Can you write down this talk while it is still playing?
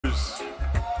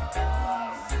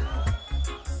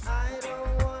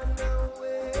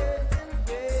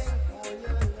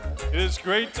is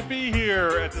great to be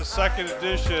here at the second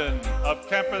edition of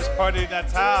Campus Party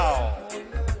Natal.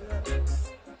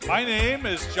 My name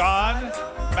is Jon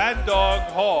Maddog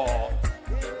Hall,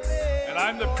 and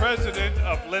I'm the president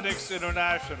of Linux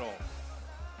International.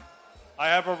 I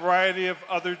have a variety of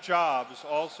other jobs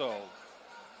also.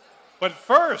 But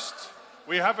first,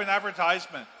 we have an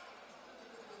advertisement.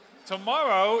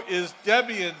 Tomorrow is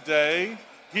Debian Day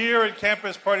here at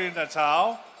Campus Party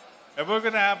Natal, and we're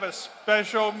going to have a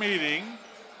special meeting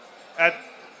at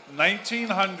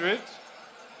 1900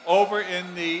 over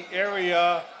in the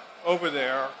area over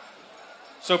there.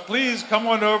 So please come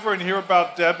on over and hear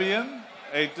about Debian,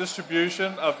 a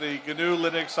distribution of the GNU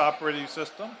Linux operating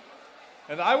system.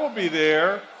 And I will be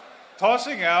there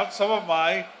tossing out some of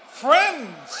my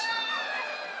friends.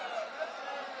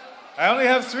 I only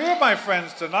have 3 of my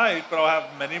friends tonight, but I'll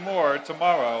have many more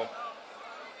tomorrow.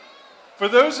 For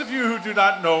those of you who do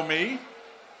not know me,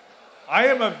 I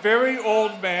am a very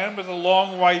old man with a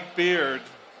long white beard,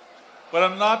 but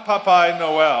I'm not Papa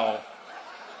Noel.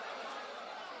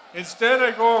 Instead,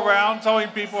 I go around telling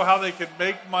people how they can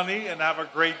make money and have a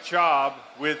great job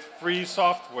with free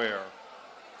software.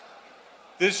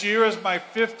 This year is my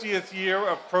 50th year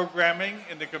of programming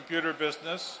in the computer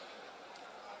business.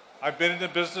 I've been in the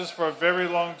business for a very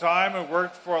long time and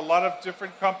worked for a lot of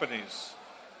different companies.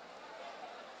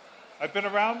 I've been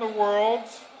around the world,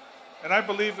 and I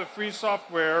believe that free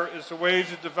software is the way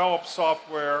to develop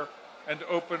software, and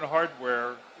open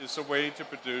hardware is the way to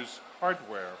produce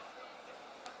hardware.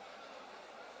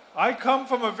 I come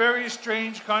from a very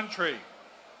strange country.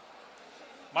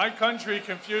 My country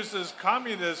confuses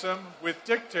communism with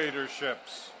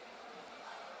dictatorships.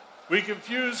 We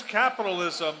confuse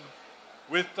capitalism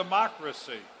with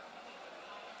democracy.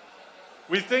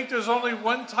 We think there's only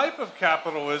one type of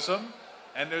capitalism,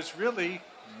 and there's really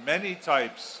many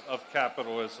types of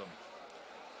capitalism.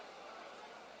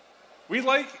 We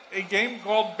like a game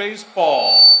called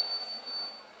baseball.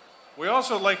 We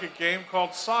also like a game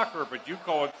called soccer, but you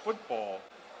call it football.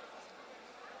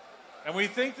 And we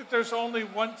think that there's only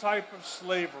one type of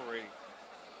slavery.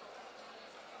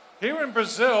 Here in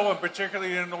Brazil, and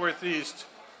particularly in the Northeast,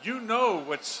 you know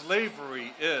what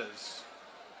slavery is.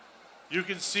 You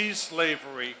can see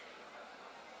slavery.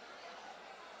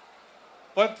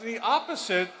 But the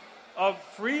opposite of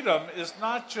freedom is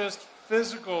not just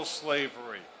physical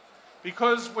slavery.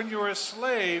 Because when you're a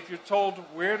slave, you're told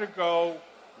where to go,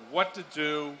 what to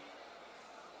do,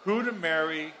 who to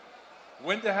marry,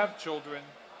 when to have children.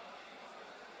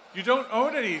 You don't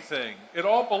own anything. It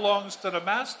all belongs to the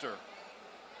master.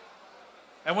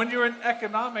 And when you're an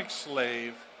economic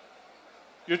slave,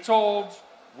 you're told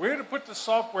where to put the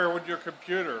software with your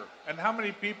computer and how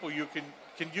many people you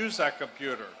can use that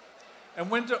computer and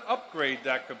when to upgrade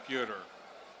that computer.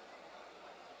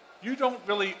 You don't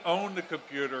really own the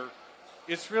computer.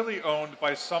 It's really owned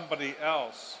by somebody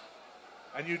else.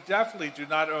 And you definitely do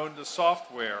not own the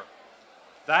software.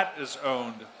 That is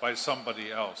owned by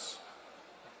somebody else.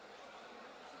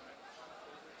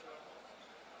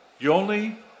 You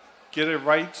only get a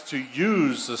right to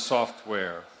use the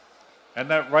software, and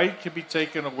that right can be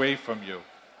taken away from you.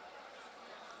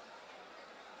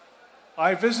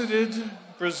 I visited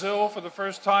Brazil for the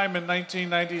first time in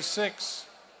 1996.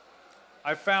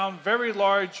 I found very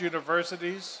large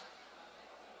universities.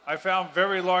 I found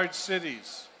very large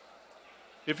cities.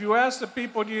 If you ask the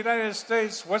people in the United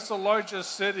States, what's the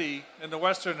largest city in the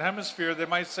Western Hemisphere, they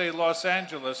might say Los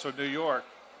Angeles or New York.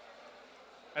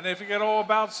 And if you get all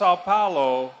about Sao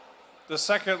Paulo, the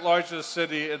second largest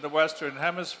city in the Western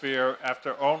Hemisphere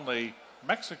after only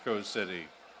Mexico City.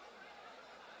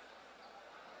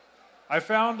 I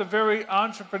found a very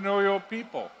entrepreneurial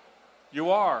people. You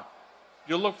are.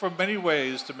 You look for many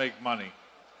ways to make money.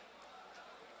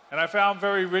 And I found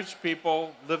very rich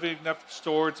people living next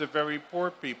door to very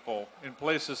poor people in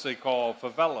places they call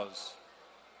favelas.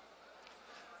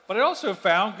 But I also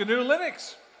found GNU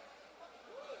Linux.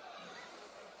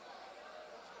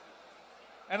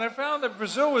 And I found that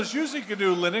Brazil was using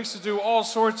GNU Linux to do all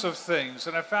sorts of things.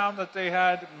 And I found that they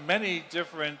had many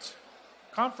different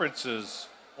conferences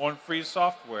on free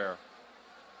software.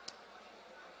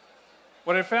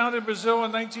 What I found in Brazil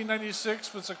in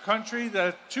 1996 was a country that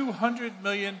had 200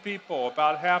 million people,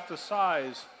 about half the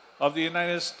size of the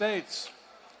United States.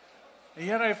 And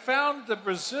yet I found that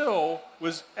Brazil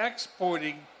was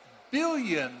exporting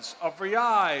billions of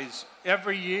reais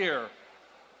every year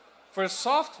for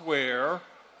software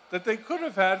that they could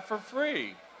have had for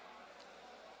free.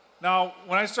 Now,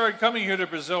 when I started coming here to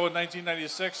Brazil in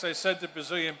 1996, I said to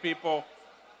Brazilian people,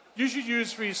 you should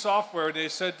use free software. And they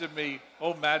said to me,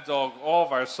 oh, Mad Dog, all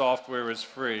of our software is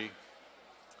free.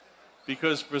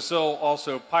 because Brazil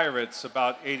also pirates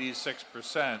about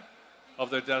 86% of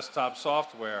their desktop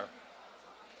software.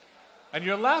 And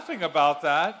you're laughing about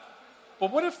that,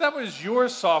 but what if that was your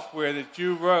software that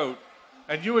you wrote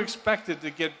and you expected to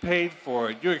get paid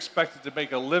for it, you expected to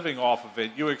make a living off of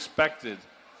it, you expected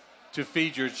to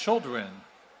feed your children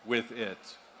with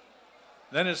it?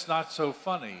 Then it's not so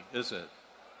funny, is it?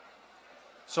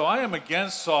 So I am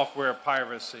against software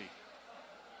piracy.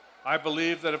 I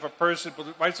believe that if a person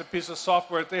writes a piece of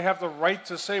software, they have the right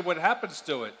to say what happens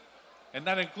to it. And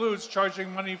that includes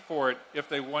charging money for it if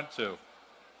they want to.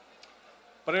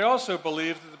 But I also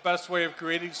believe that the best way of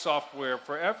creating software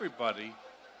for everybody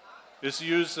is to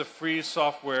use the free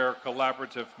software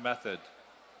collaborative method.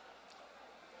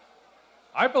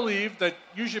 I believe that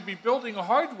you should be building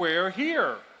hardware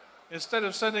here instead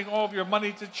of sending all of your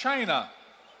money to China.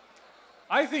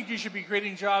 I think you should be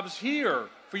creating jobs here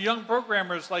for young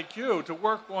programmers like you to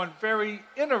work on very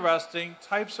interesting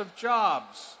types of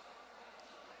jobs.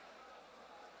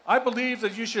 I believe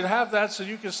that you should have that so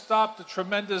you can stop the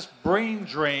tremendous brain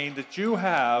drain that you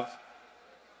have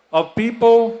of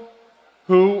people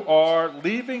who are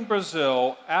leaving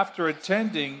Brazil after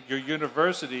attending your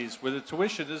universities where the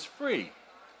tuition is free.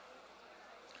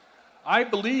 I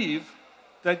believe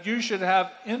that you should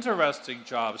have interesting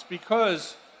jobs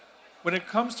because when it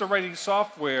comes to writing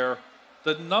software,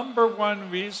 the number one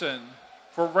reason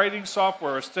for writing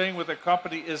software or staying with a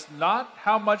company is not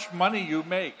how much money you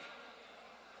make.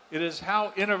 It is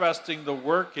how interesting the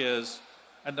work is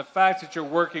and the fact that you're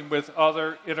working with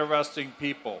other interesting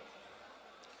people.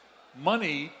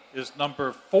 Money is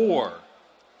number 4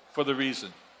 for the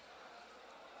reason.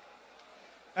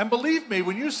 And believe me,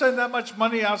 when you send that much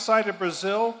money outside of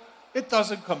Brazil, it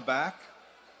doesn't come back.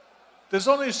 There's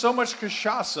only so much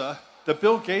cachaça that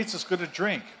Bill Gates is going to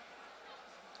drink.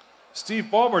 Steve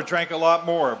Ballmer drank a lot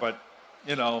more, but,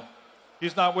 you know,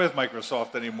 he's not with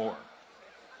Microsoft anymore.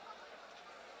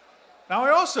 Now,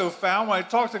 I also found when I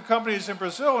talked to companies in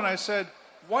Brazil and I said,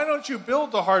 why don't you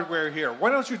build the hardware here? Why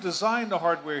don't you design the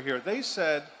hardware here? They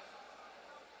said,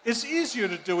 it's easier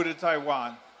to do it in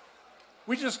Taiwan.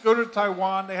 We just go to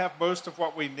Taiwan, they have most of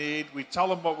what we need, we tell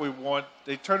them what we want,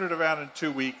 they turn it around in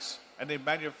 2 weeks, and they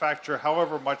manufacture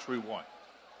however much we want.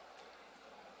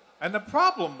 And the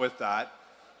problem with that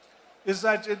is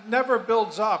that it never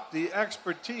builds up the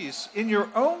expertise in your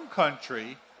own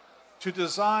country to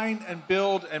design and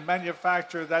build and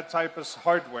manufacture that type of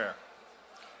hardware.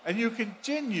 And you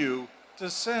continue to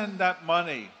send that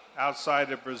money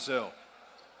outside of Brazil.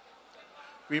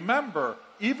 Remember,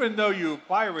 even though you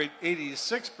pirate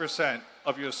 86%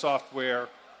 of your software,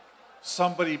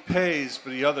 somebody pays for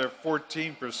the other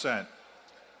 14%.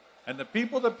 And the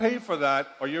people that pay for that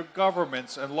are your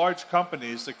governments and large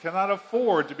companies that cannot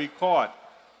afford to be caught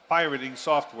pirating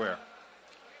software.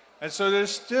 And so there's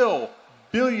still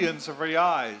billions of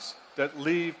reais that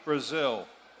leave Brazil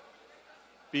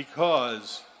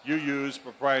because you use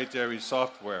proprietary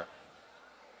software.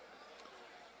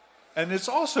 And it's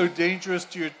also dangerous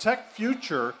to your tech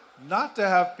future not to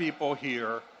have people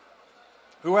here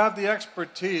who have the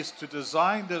expertise to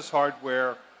design this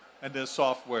hardware and this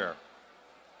software.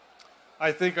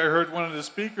 I think I heard one of the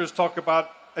speakers talk about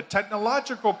a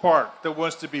technological park that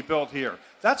wants to be built here.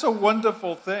 That's a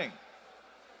wonderful thing.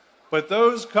 But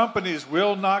those companies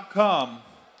will not come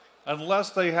unless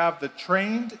they have the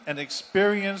trained and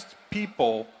experienced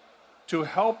people to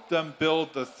help them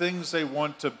build the things they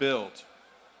want to build.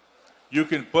 You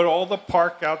can put all the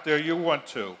park out there you want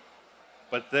to,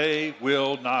 but they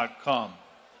will not come.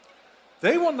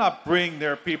 They will not bring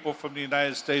their people from the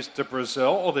United States to Brazil,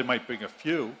 or they might bring a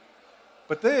few,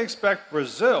 but they expect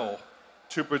Brazil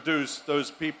to produce those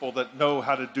people that know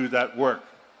how to do that work.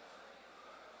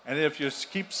 And if you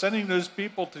keep sending those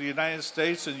people to the United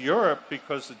States and Europe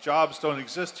because the jobs don't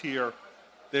exist here,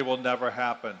 they will never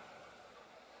happen.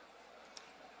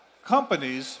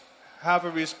 Companies have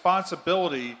a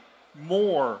responsibility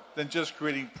more than just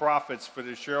creating profits for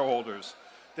their shareholders.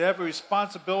 They have a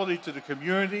responsibility to the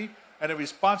community and a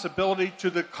responsibility to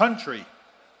the country.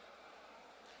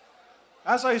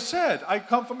 As I said, I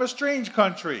come from a strange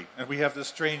country, and we have this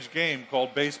strange game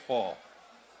called baseball.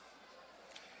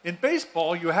 In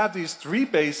baseball, you have these 3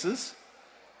 bases,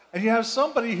 and you have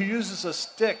somebody who uses a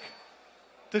stick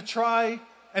to try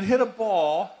and hit a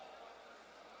ball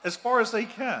as far as they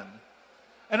can.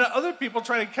 And other people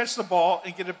try to catch the ball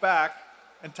and get it back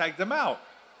and tag them out.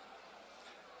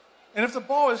 And if the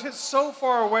ball is hit so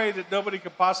far away that nobody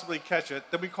could possibly catch it,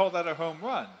 then we call that a home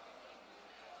run.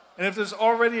 And if there's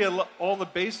already all the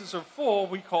bases are full,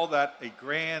 we call that a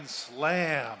grand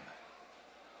slam.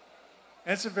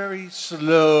 And it's a very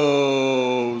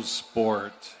slow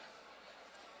sport.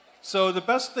 So the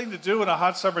best thing to do on a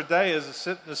hot summer day is to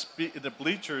sit in the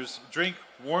bleachers, drink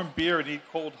warm beer, and eat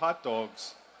cold hot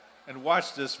dogs, and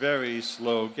watch this very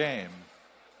slow game.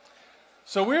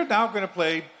 So we're now going to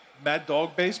play Mad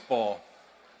Dog baseball.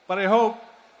 But I hope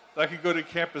that I can go to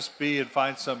Campus B and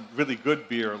find some really good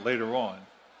beer later on.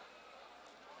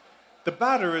 The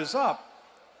batter is up.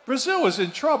 Brazil is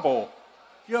in trouble.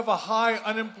 You have a high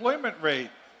unemployment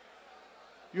rate.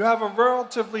 You have a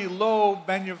relatively low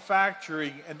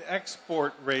manufacturing and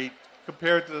export rate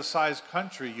compared to the size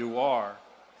country you are.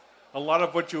 A lot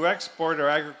of what you export are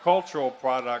agricultural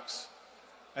products,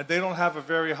 and they don't have a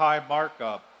very high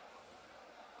markup.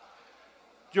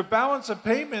 Your balance of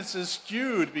payments is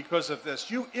skewed because of this.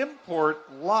 You import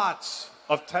lots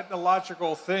of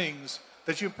technological things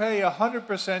that you pay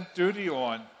 100% duty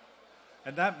on,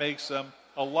 and that makes them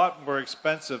a lot more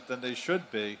expensive than they should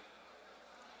be.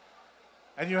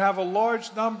 And you have a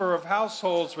large number of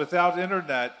households without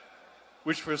internet,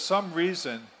 which for some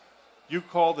reason you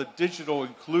call the digital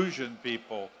inclusion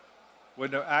people,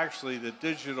 when they're actually the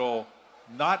digital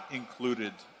not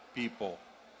included people.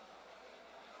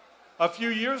 A few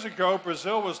years ago,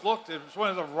 Brazil was looked at as one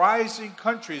of the rising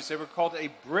countries. They were called a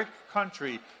BRIC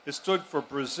country. It stood for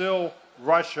Brazil,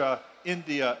 Russia,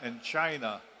 India, and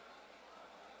China.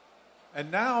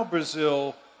 And now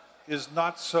Brazil is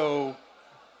not so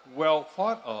well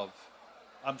thought of,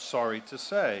 I'm sorry to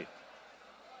say.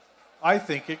 I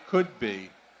think it could be.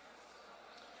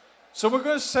 So we're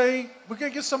going to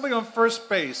get somebody on first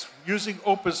base using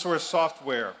open source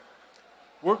software.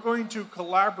 We're going to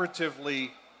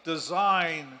collaboratively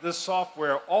design this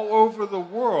software all over the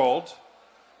world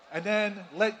and then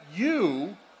let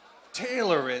you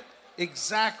tailor it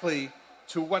exactly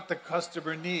to what the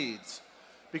customer needs,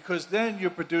 because then you're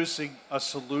producing a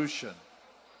solution.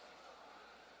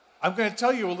 I'm going to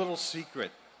tell you a little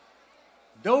secret.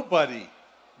 Nobody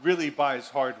really buys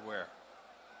hardware,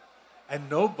 and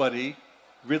nobody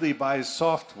really buys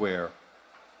software.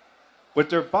 What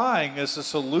they're buying is a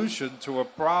solution to a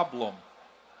problem.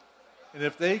 And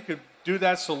if they could do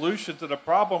that solution to the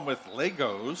problem with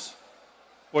Legos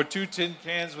or 2 tin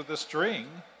cans with a string,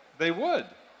 they would.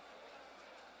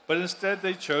 But instead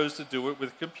they chose to do it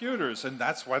with computers, and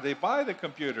that's why they buy the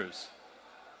computers.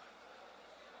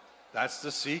 That's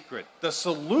the secret. The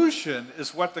solution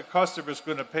is what the customer is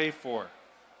going to pay for,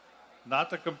 not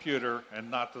the computer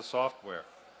and not the software.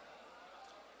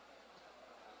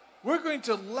 We're going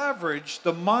to leverage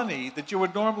the money that you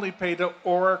would normally pay to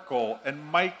Oracle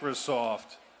and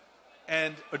Microsoft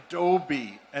and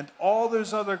Adobe and all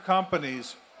those other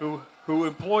companies who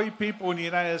employ people in the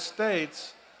United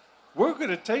States. We're going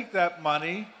to take that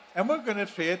money and we're going to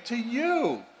pay it to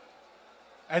you.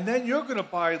 And then you're going to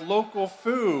buy local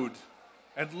food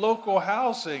and local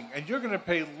housing, and you're going to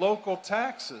pay local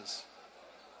taxes.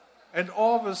 And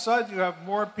all of a sudden you have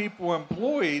more people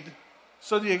employed,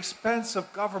 so the expense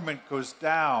of government goes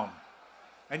down.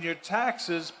 And your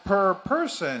taxes per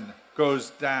person goes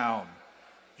down.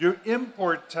 Your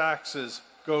import taxes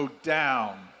go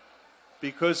down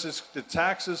because the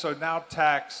taxes are now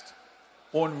taxed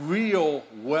on real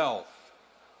wealth.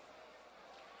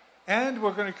 And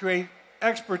we're going to create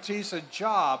expertise and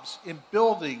jobs in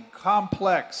building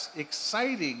complex,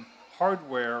 exciting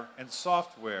hardware and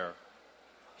software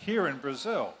here in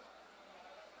Brazil.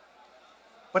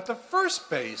 But the first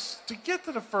base, to get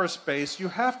to the first base, you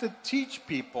have to teach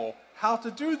people how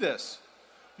to do this.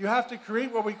 You have to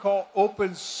create what we call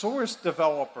open source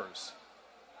developers.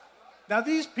 Now,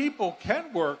 these people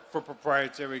can work for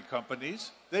proprietary companies.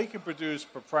 They can produce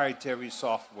proprietary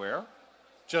software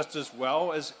just as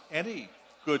well as any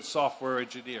good software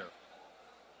engineer.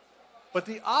 But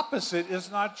the opposite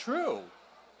is not true.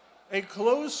 A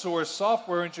closed source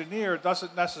software engineer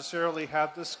doesn't necessarily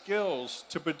have the skills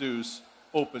to produce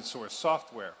open source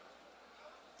software.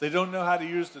 They don't know how to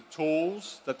use the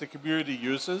tools that the community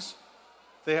uses.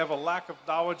 They have a lack of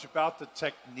knowledge about the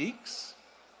techniques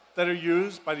that are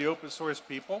used by the open source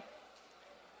people.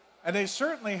 And they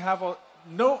certainly have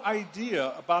no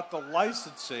idea about the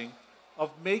licensing of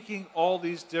making all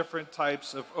these different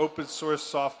types of open source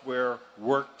software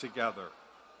work together.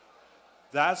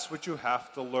 That's what you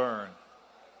have to learn.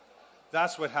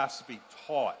 That's what has to be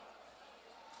taught.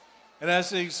 And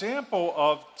as an example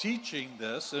of teaching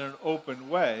this in an open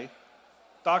way,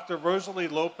 Dr. Rosalie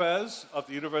Lopez of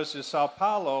the University of Sao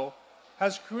Paulo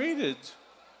has created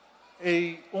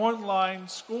an online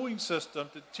schooling system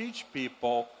to teach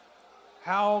people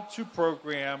how to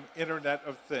program Internet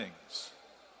of Things.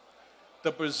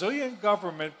 The Brazilian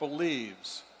government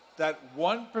believes that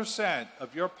 1%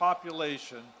 of your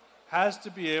population has to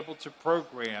be able to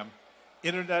program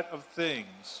Internet of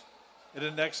Things in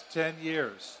the next 10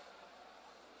 years.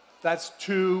 That's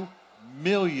 2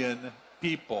 million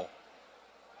people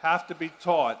have to be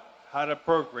taught how to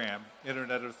program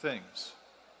Internet of Things.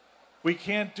 We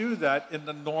can't do that in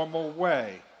the normal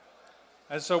way.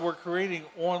 And so we're creating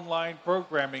online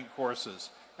programming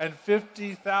courses. And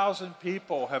 50,000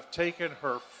 people have taken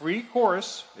her free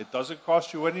course. It doesn't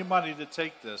cost you any money to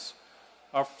take this.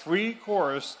 A free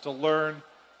course to learn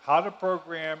how to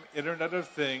program Internet of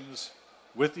Things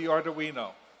with the Arduino.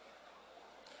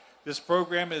 This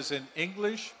program is in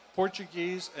English,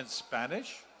 Portuguese, and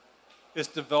Spanish. It's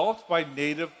developed by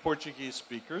native Portuguese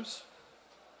speakers.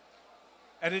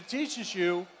 And it teaches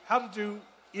you how to do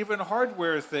even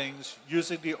hardware things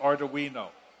using the Arduino.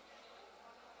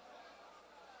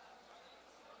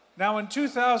 Now, in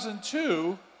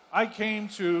 2002, I came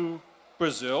to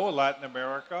Brazil, Latin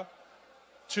America,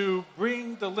 to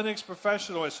bring the Linux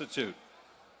Professional Institute.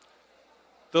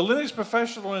 The Linux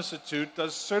Professional Institute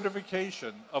does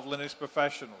certification of Linux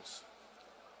professionals.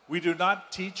 We do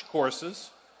not teach courses.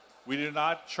 We do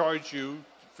not charge you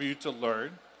for you to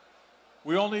learn.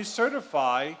 We only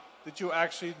certify that you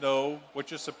actually know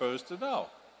what you're supposed to know.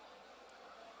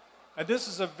 And this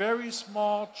is a very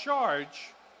small charge,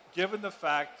 given the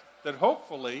fact that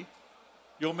hopefully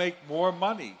you'll make more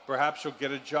money. Perhaps you'll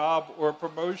get a job or a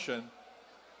promotion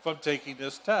from taking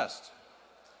this test.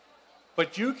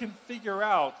 But you can figure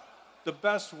out the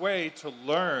best way to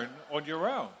learn on your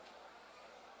own.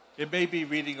 It may be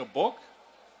reading a book.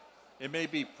 It may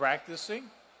be practicing.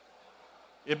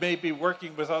 It may be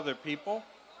working with other people.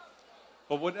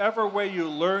 But whatever way you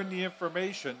learn the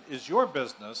information is your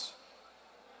business.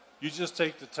 You just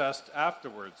take the test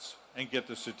afterwards and get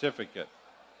the certificate.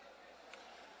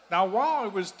 Now, while I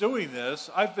was doing this,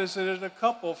 I visited a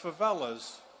couple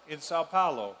favelas in Sao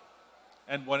Paulo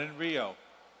and one in Rio.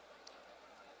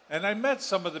 And I met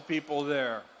some of the people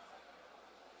there.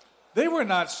 They were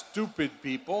not stupid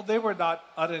people. They were not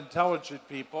unintelligent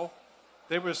people.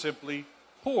 They were simply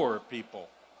poor people.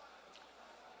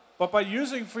 But by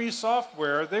using free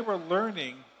software, they were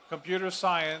learning computer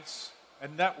science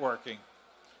and networking.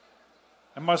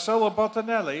 And Marcelo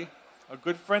Bottinelli, a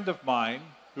good friend of mine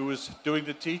who was doing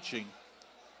the teaching,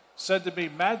 said to me,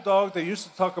 Maddog, they used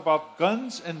to talk about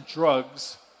guns and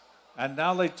drugs, and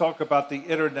now they talk about the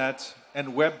internet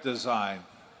and web design.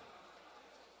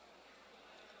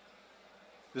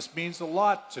 This means a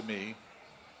lot to me.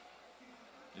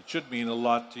 It should mean a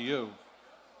lot to you.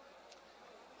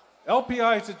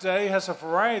 LPI today has a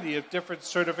variety of different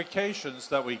certifications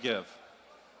that we give.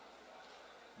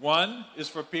 One is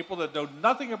for people that know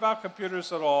nothing about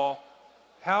computers at all.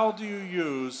 How do you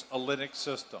use a Linux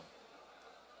system?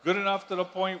 Good enough to the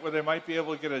point where they might be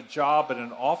able to get a job in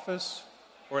an office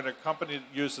or in a company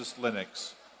that uses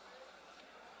Linux.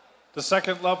 The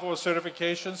second level of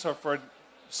certifications are for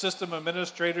system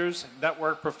administrators,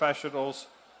 network professionals,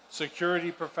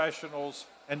 security professionals,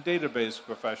 and database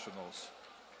professionals.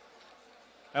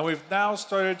 And we've now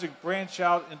started to branch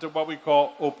out into what we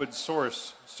call open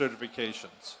source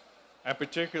certifications, and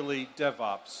particularly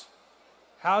DevOps.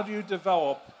 How do you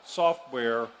develop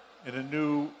software in a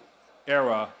new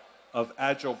era of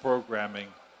agile programming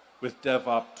with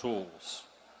DevOps tools?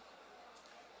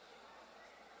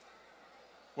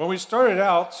 When we started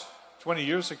out 20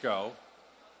 years ago,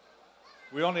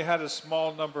 we only had a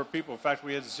small number of people. In fact,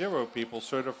 we had 0 people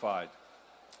certified.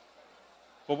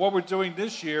 But what we're doing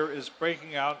this year is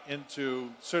breaking out into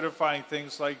certifying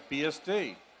things like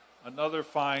BSD, another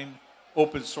fine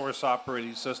open source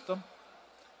operating system.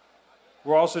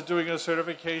 We're also doing a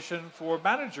certification for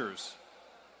managers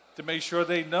to make sure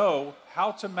they know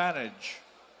how to manage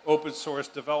open source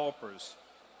developers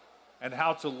and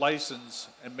how to license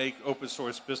and make open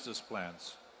source business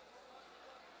plans.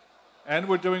 And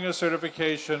we're doing a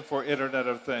certification for Internet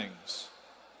of Things.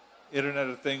 Internet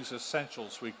of Things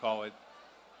Essentials, we call it,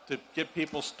 to get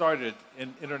people started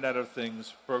in Internet of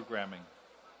Things programming.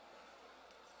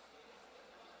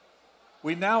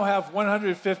 We now have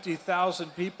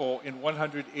 150,000 people in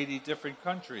 180 different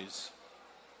countries.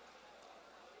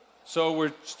 So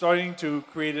we're starting to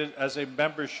create it as a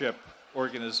membership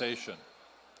organization,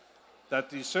 that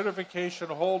the certification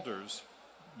holders,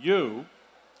 you,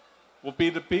 will be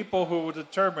the people who will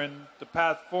determine the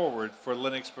path forward for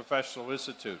Linux Professional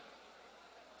Institute.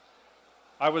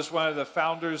 I was one of the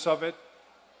founders of it.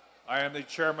 I am the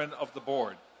chairman of the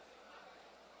board.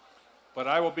 But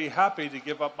I will be happy to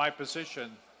give up my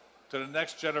position to the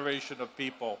next generation of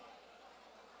people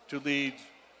to lead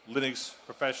Linux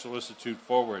Professional Institute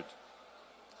forward.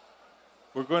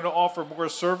 We're going to offer more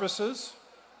services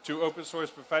to open source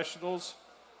professionals,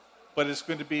 but it's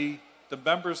going to be the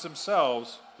members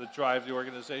themselves that drive the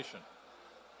organization.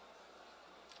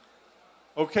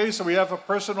 Okay, so we have a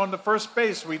person on the first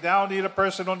base. We now need a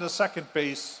person on the second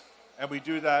base, and we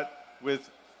do that with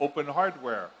open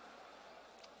hardware.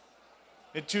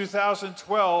 In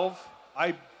 2012,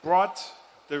 I brought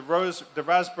the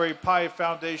Raspberry Pi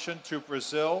Foundation to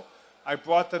Brazil. I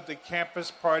brought them to campus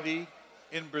party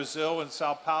in Brazil, in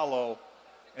Sao Paulo,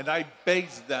 and I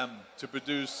begged them to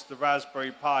produce the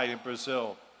Raspberry Pi in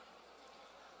Brazil,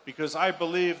 because I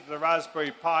believe the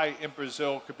Raspberry Pi in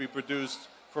Brazil could be produced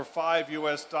for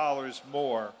 $5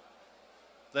 more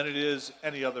than it is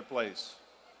any other place.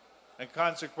 And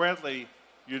consequently,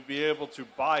 you'd be able to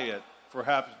buy it for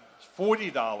perhaps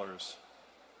 $40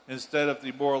 instead of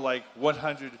the more like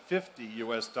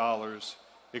 $150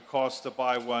 it costs to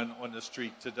buy one on the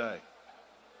street today.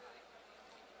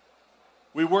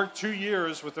 We worked 2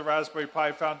 years with the Raspberry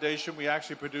Pi Foundation. We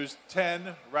actually produced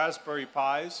 10 Raspberry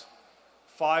Pis,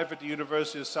 5 at the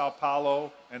University of Sao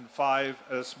Paulo and 5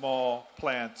 at a small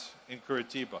plant in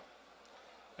Curitiba.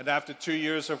 And after 2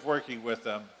 years of working with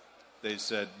them, they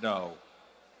said no.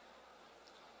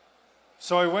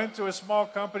 So I went to a small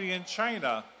company in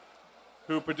China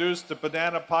who produced the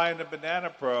Banana Pi and the Banana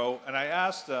Pro, and I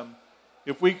asked them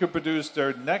if we could produce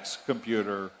their next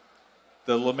computer,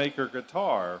 the LeMaker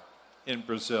Guitar, in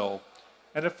Brazil.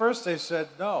 And at first they said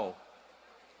no.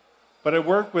 But I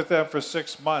worked with them for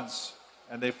 6 months,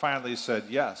 and they finally said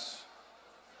yes.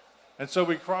 And so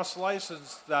we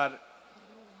cross-licensed that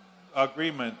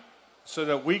agreement so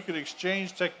that we could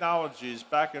exchange technologies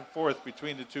back and forth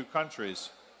between the two countries.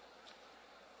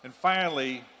 And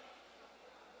finally,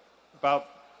 about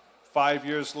 5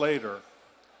 years later,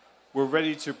 we're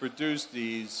ready to produce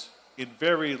these in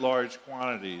very large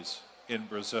quantities in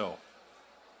Brazil.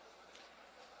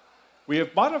 We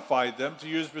have modified them to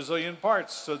use Brazilian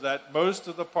parts so that most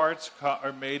of the parts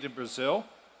are made in Brazil.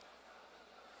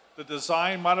 The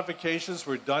design modifications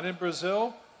were done in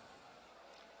Brazil,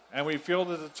 and we feel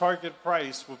that the target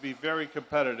price will be very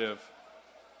competitive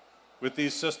with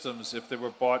these systems if they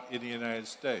were bought in the United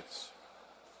States.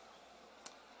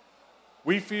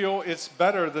 We feel it's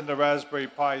better than the Raspberry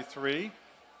Pi 3.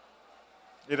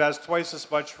 It has twice as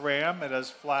much RAM. It has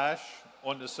flash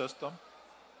on the system.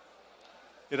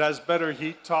 It has better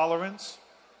heat tolerance.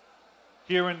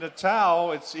 Here in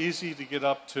Natal, it's easy to get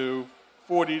up to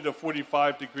 40 to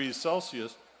 45 degrees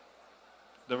Celsius.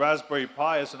 The Raspberry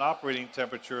Pi has an operating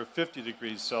temperature of 50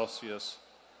 degrees Celsius.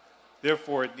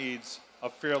 Therefore, it needs a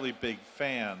fairly big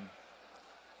fan.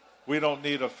 We don't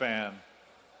need a fan.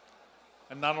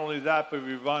 And not only that, but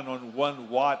we run on 1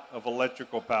 watt of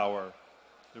electrical power.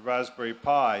 The Raspberry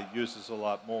Pi uses a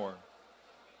lot more.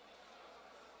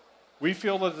 We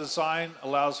feel the design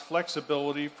allows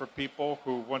flexibility for people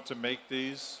who want to make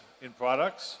these in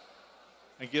products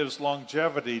and gives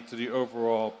longevity to the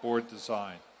overall board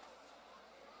design.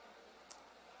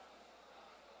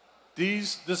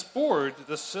 This board,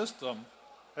 this system,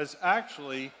 has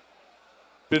actually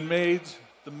been made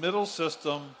the middle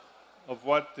system of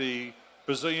what the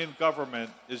Brazilian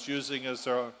government is using as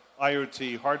their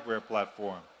IoT hardware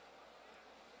platform.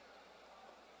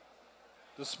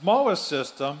 The smallest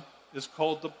system is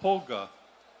called the Pulga.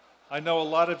 I know a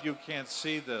lot of you can't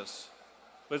see this,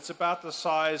 but it's about the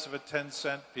size of a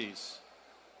 10-cent piece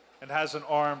and has an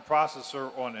ARM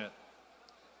processor on it.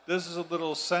 This is a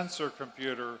little sensor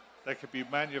computer that could be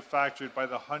manufactured by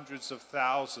the hundreds of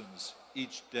thousands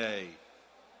each day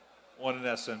on an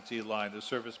SMT line, the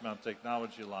Service Mount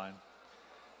Technology line.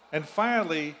 And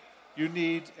finally, you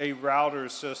need a router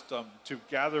system to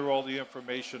gather all the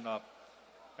information up.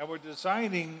 And we're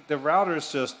designing the router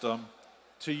system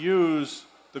to use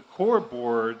the core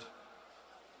board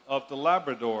of the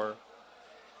Labrador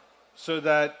so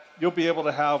that you'll be able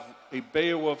to have a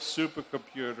Beowulf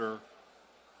supercomputer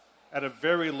at a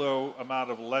very low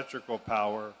amount of electrical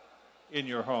power in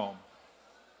your home.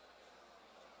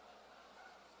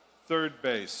 Third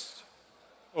base,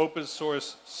 open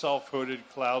source self-hosted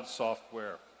cloud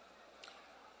software.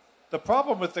 The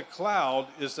problem with the cloud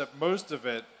is that most of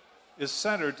it is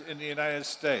centered in the United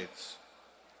States.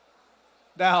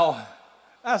 Now,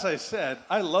 as I said,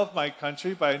 I love my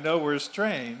country, but I know we're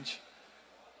strange.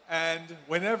 And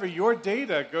whenever your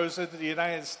data goes into the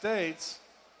United States,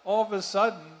 all of a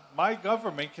sudden, my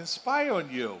government can spy on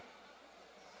you.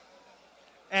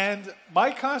 And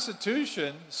my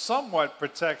Constitution somewhat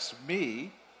protects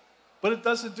me, but it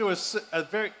doesn't do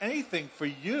anything for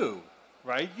you,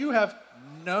 right? You have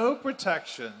no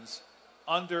protections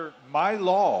under my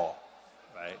law,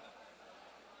 right?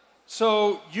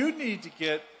 So you need to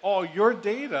get all your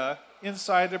data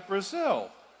inside of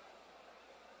Brazil.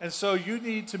 And so you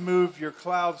need to move your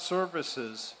cloud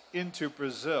services into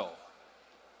Brazil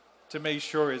to make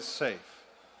sure it's safe.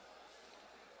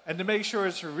 And to make sure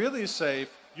it's really safe,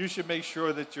 you should make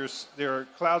sure that their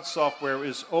cloud software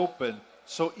is open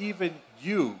so even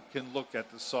you can look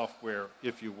at the software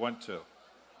if you want to.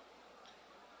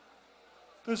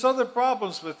 There's other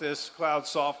problems with this cloud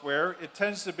software. It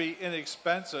tends to be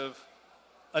inexpensive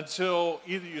until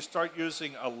either you start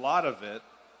using a lot of it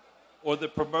or the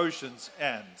promotions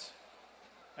end.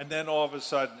 And then all of a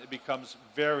sudden it becomes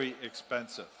very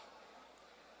expensive.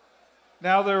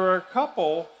 Now there are a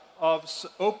couple of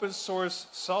open source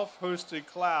self-hosted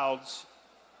clouds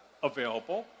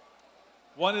available.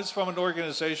 One is from an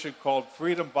organization called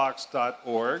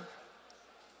freedombox.org,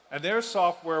 and their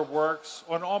software works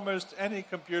on almost any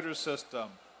computer system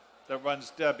that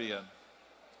runs Debian.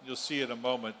 You'll see in a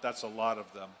moment, that's a lot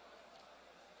of them.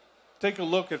 Take a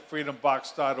look at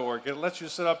freedombox.org. It lets you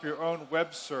set up your own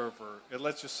web server. It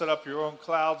lets you set up your own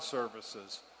cloud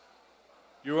services,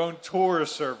 your own tour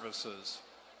services,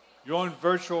 your own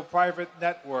virtual private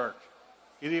network.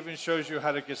 It even shows you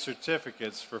how to get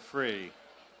certificates for free.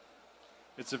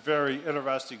 It's a very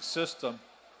interesting system.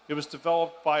 It was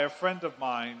developed by a friend of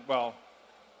mine, well,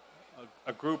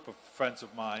 a group of friends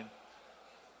of mine,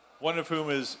 one of whom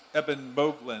is Eben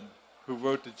Moglen, who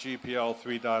wrote the GPL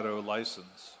 3.0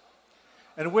 license.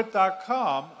 And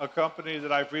with.com, a company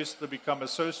that I've recently become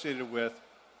associated with,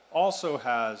 also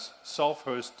has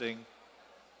self-hosting,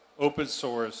 open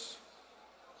source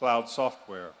cloud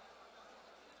software.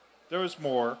 There is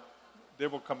more. They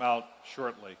will come out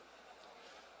shortly.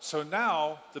 So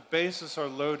now the bases are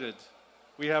loaded.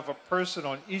 We have a person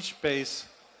on each base,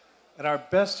 and our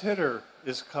best hitter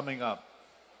is coming up.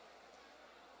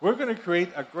 We're going to create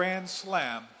a grand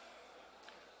slam.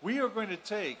 We are going to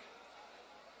take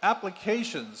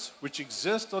applications which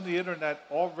exist on the internet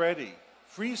already,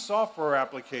 free software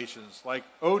applications like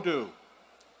Odoo,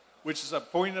 which is a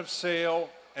point of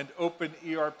sale and open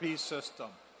ERP system.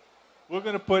 We're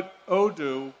going to put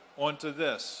Odoo onto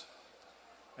this.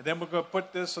 And then we're going to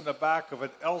put this on the back of an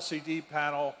LCD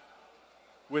panel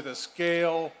with a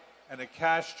scale and a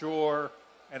cash drawer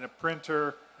and a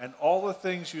printer and all the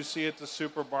things you see at the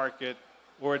supermarket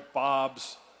or at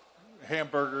Bob's,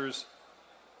 hamburgers,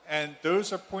 and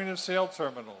those are point-of-sale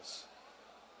terminals.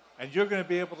 And you're going to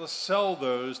be able to sell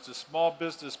those to small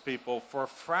business people for a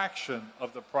fraction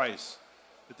of the price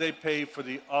that they pay for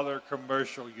the other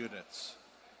commercial units.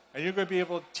 And you're going to be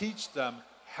able to teach them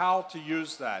how to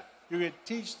use that. You're going to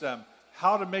teach them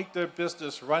how to make their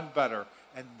business run better.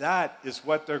 And that is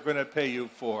what they're going to pay you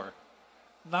for.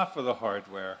 Not for the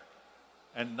hardware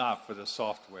and not for the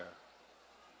software.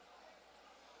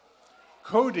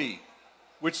 Kodi,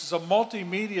 which is a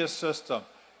multimedia system.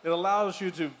 It allows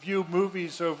you to view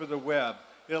movies over the web.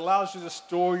 It allows you to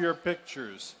store your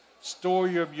pictures, store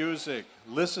your music,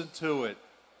 listen to it,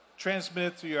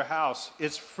 transmit it to your house.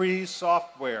 It's free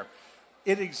software.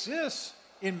 It exists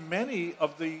in many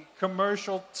of the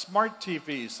commercial smart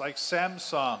TVs like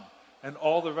Samsung and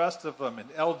all the rest of them, and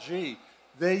LG.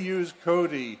 They use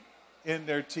Kodi in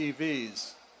their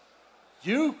TVs.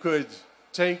 You could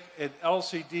take an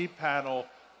LCD panel,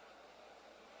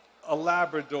 a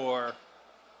Labrador,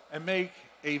 and make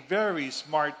a very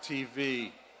smart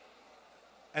TV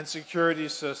and security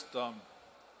system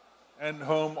and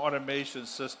home automation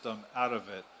system out of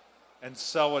it and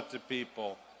sell it to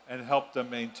people and help them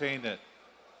maintain it.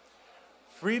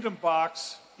 Freedom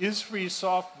Box is free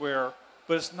software,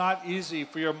 but it's not easy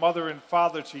for your mother and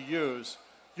father to use.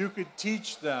 You could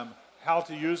teach them how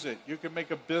to use it. You can make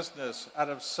a business out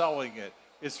of selling it.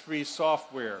 It's free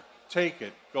software. Take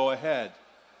it, go ahead,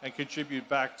 and contribute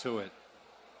back to it.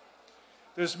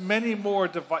 There's many more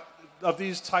of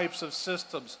these types of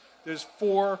systems. There's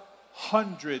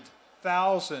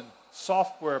 400,000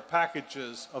 software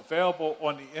packages available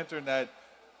on the internet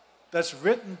that's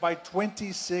written by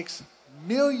 26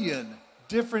 million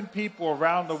different people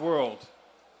around the world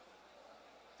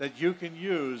that you can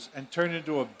use and turn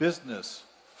into a business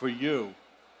for you.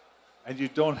 And you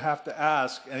don't have to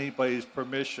ask anybody's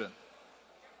permission.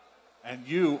 And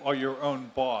you are your own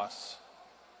boss.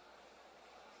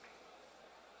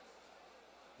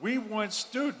 We want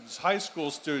students, high school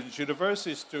students,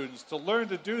 university students, to learn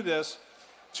to do this,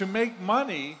 to make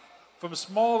money from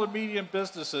small to medium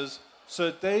businesses so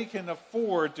that they can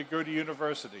afford to go to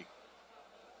university.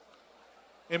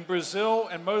 In Brazil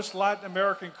and most Latin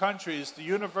American countries, the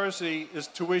university is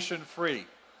tuition free.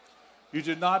 You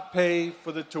do not pay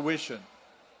for the tuition.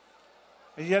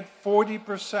 And yet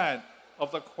 40%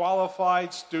 of the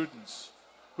qualified students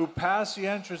who pass the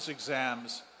entrance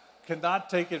exams cannot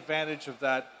take advantage of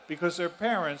that because their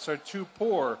parents are too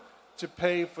poor to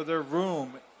pay for their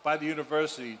room by the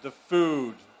university, the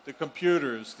food, the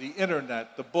computers, the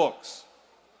internet, the books.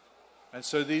 And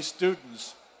so these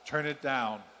students turn it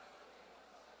down.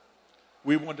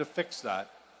 We want to fix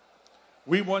that.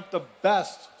 We want the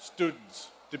best students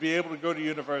to be able to go to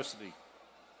university.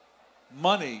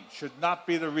 Money should not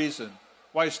be the reason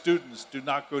why students do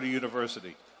not go to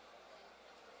university.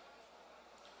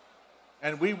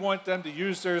 And we want them to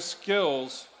use their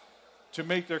skills to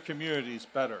make their communities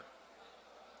better.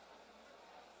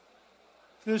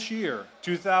 This year,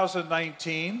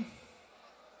 2019,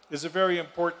 is a very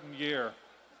important year.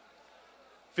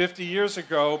 50 years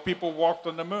ago, people walked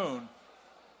on the moon.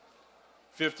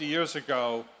 50 years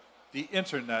ago, the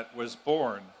internet was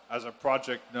born as a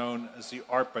project known as the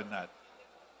ARPANET.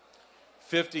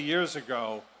 50 years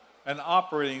ago, an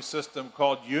operating system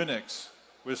called Unix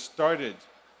was started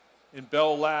in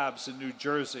Bell Labs in New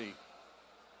Jersey.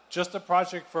 Just a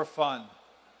project for fun.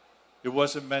 It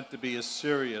wasn't meant to be a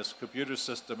serious computer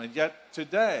system. And yet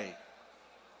today,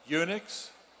 Unix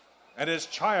and its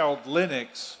child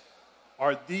Linux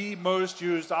are the most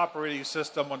used operating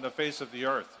system on the face of the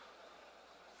earth.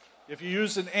 If you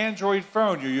use an Android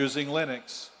phone, you're using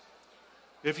Linux.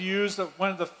 If you use one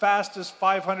of the fastest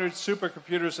 500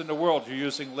 supercomputers in the world, you're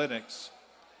using Linux.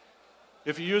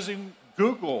 If you're using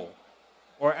Google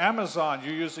or Amazon,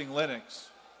 you're using Linux.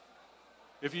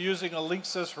 If you're using a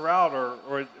Linksys router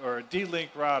or a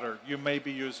D-Link router, you may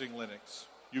be using Linux.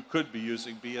 You could be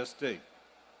using BSD.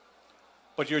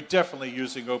 But you're definitely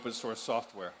using open source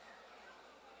software.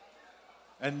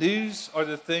 And these are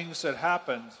the things that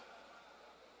happened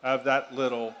of that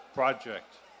little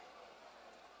project.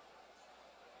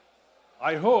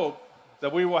 I hope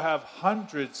that we will have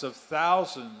hundreds of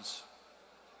thousands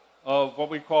of what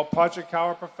we call Project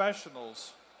Cauã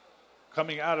professionals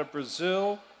coming out of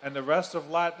Brazil and the rest of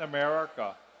Latin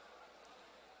America.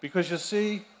 Because you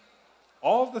see,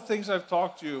 all of the things I've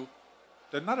talked to you,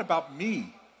 they're not about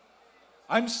me.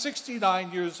 I'm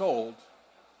 69 years old.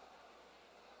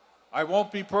 I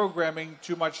won't be programming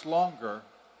too much longer.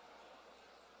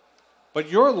 But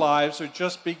your lives are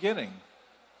just beginning.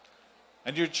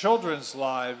 And your children's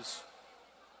lives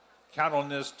count on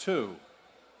this too.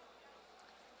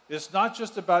 It's not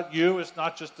just about you, it's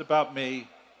not just about me,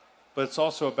 but it's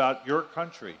also about your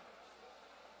country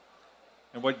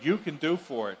and what you can do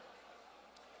for it.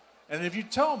 And if you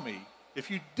tell me, if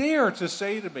you dare to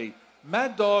say to me,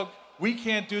 Maddog, we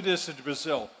can't do this in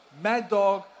Brazil.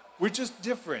 Maddog, we're just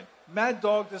different.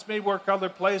 Maddog, this may work other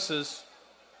places.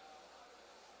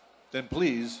 Then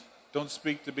please don't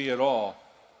speak to me at all.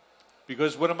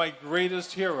 Because one of my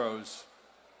greatest heroes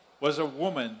was a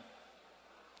woman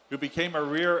who became a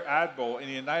rear admiral in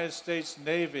the United States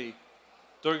Navy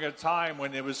during a time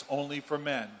when it was only for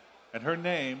men. And her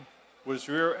name was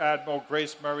Rear Admiral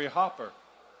Grace Murray Hopper.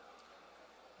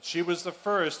 She was the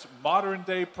first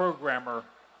modern-day programmer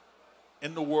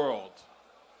in the world.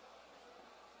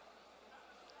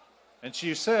 And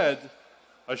she said,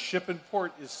 a ship in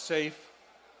port is safe,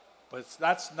 but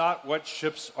that's not what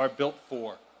ships are built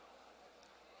for.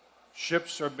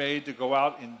 Ships are made to go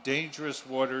out in dangerous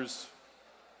waters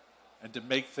and to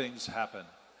make things happen.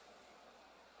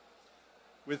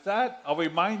 With that, I'll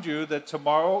remind you that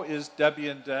tomorrow is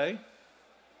Debian Day,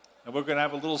 and we're going to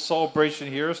have a little celebration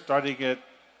here starting at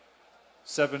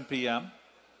 7 p.m.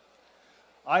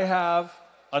 I have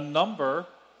a number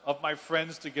of my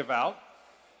friends to give out,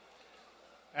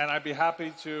 and I'd be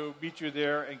happy to meet you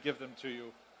there and give them to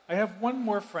you. I have one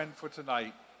more friend for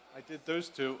tonight. I did those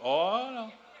two. Oh,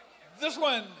 no. This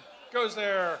one goes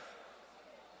there.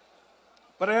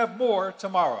 But I have more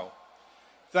tomorrow.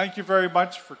 Thank you very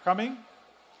much for coming.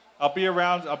 I'll be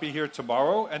around. I'll be here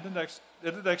tomorrow and the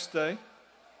next day.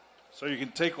 So you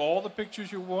can take all the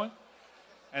pictures you want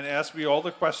and ask me all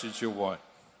the questions you want.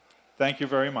 Thank you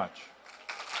very much.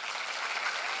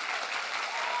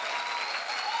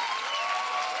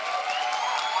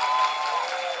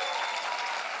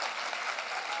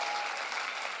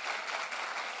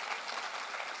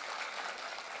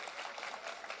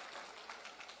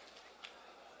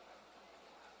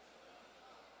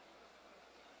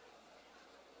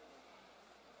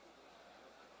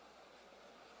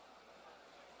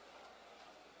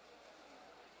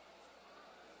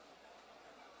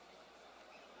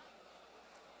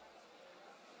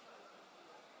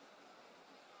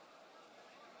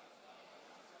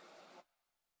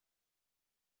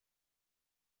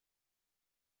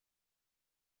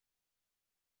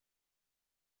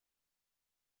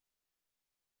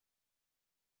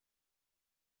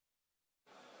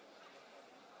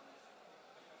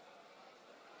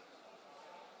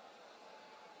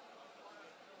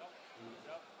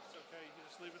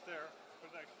 Leave it there for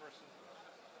the next person.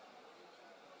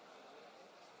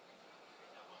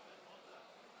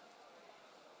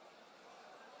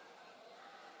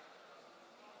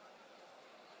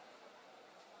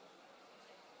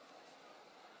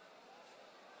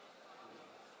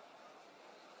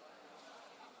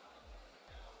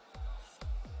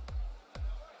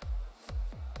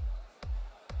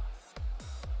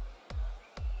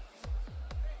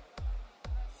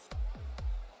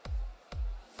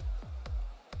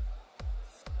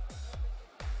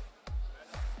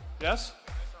 Yes?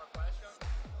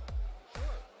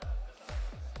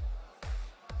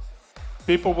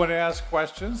 People want to ask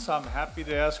questions. I'm happy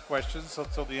to ask questions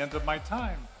until the end of my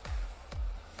time.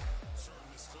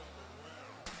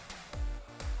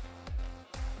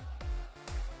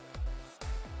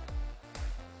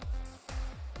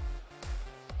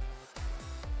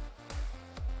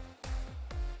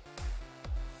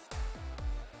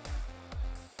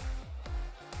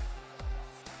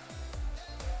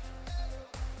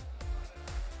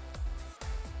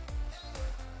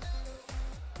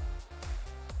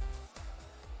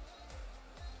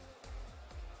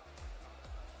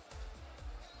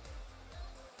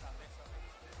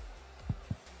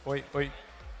 Oi, oi.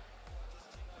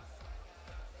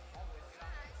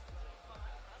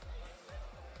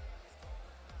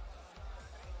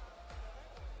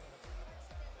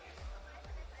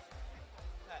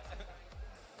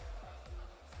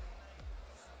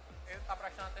 Ele está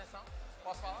prestando atenção?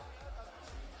 Posso falar?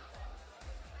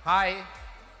 Hi,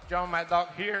 Jon Maddog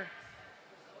here.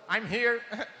 I'm here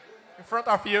in front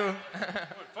of you. In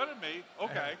front of me?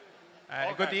 Okay.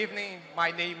 Okay. Good evening.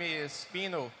 My name is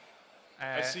Pino.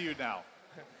 I see you now.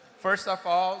 First of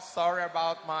all, sorry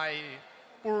about my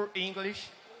poor English.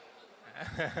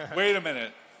 Wait a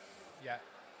minute. Yeah.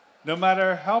 No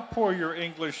matter how poor your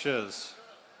English is,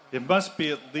 it must be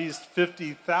at least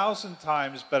 50,000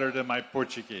 times better than my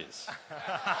Portuguese.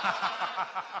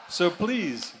 So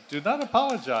please, do not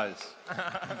apologize.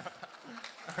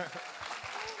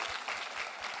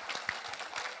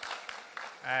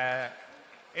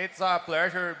 It's a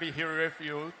pleasure to be here with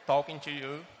you, talking to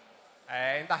you.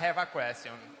 And I have a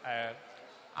question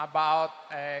about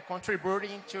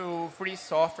contributing to free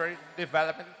software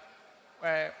development.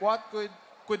 What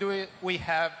could we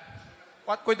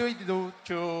do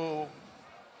to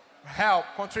help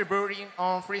contributing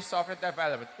on free software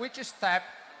development? Which step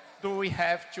do we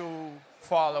have to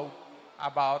follow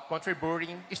about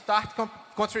contributing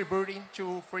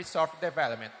to free software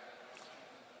development?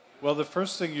 Well, the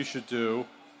first thing you should do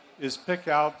is pick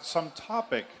out some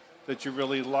topic that you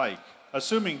really like.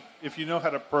 Assuming if you know how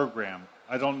to program.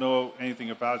 I don't know anything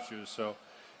about you, so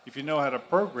if you know how to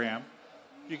program,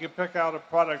 you can pick out a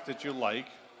product that you like,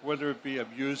 whether it be a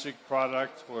music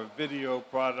product or a video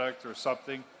product or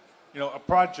something, a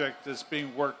project that's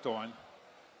being worked on.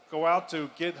 Go out to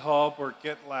GitHub or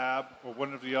GitLab or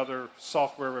one of the other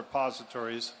software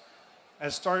repositories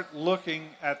and start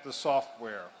looking at the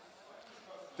software.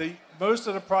 Most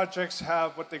of the projects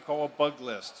have what they call a bug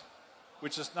list,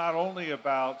 which is not only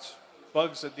about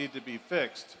bugs that need to be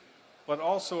fixed, but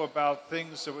also about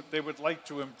things that they would like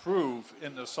to improve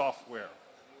in the software.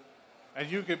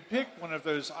 And you can pick one of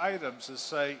those items and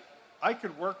say, I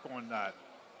could work on that.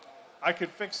 I could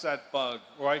fix that bug,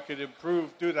 or I could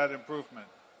do that improvement.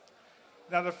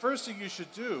 Now, the first thing you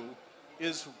should do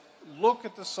is look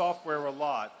at the software a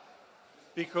lot,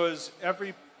 because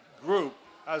every group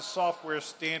has software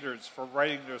standards for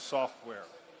writing their software.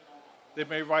 They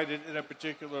may write it in a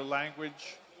particular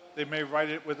language. They may write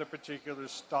it with a particular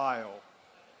style.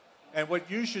 And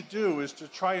what you should do is to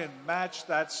try and match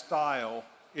that style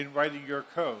in writing your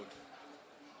code.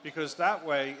 Because that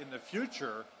way, in the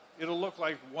future, it'll look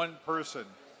like one person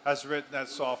has written that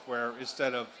software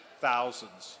instead of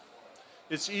thousands.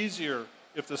 It's easier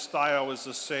if the style is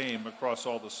the same across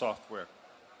all the software.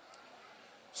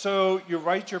 So you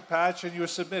write your patch and you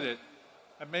submit it.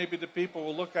 And maybe the people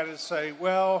will look at it and say,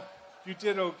 well, you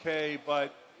did okay,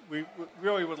 but we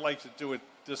really would like to do it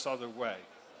this other way.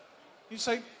 You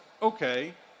say,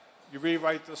 okay. You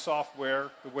rewrite the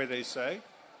software the way they say,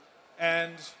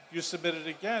 and you submit it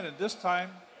again, and this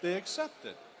time they accept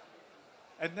it.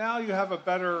 And now you have a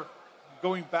better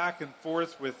going back and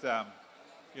forth with them.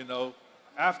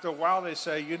 After a while they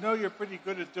say, you're pretty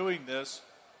good at doing this.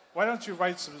 Why don't you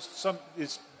write some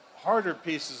these harder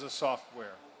pieces of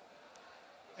software?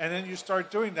 And then you start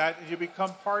doing that, and you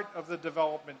become part of the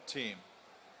development team.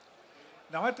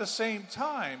 Now, at the same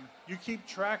time, you keep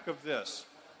track of this,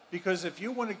 because if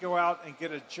you want to go out and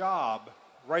get a job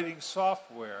writing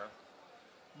software,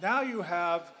 now you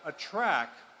have a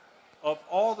track of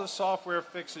all the software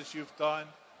fixes you've done,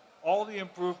 all the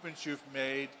improvements you've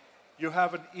made. You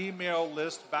have an email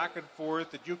list back and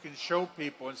forth that you can show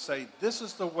people and say, this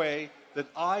is the way that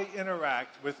I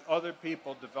interact with other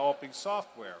people developing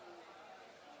software.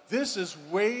 This is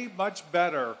way much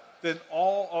better than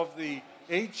all of the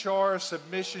HR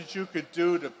submissions you could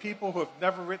do to people who have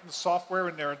never written software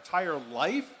in their entire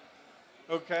life.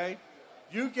 Okay?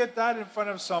 You get that in front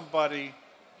of somebody,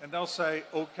 and they'll say,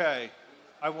 okay,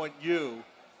 I want you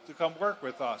to come work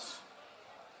with us.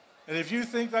 And if you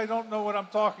think I don't know what I'm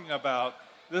talking about,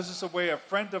 this is the way a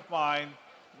friend of mine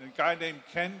a guy named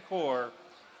Ken Core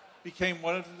became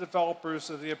one of the developers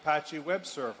of the Apache web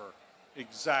server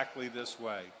exactly this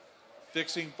way,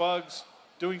 fixing bugs,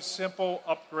 doing simple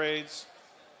upgrades,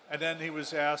 and then he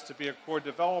was asked to be a core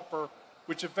developer,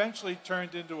 which eventually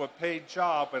turned into a paid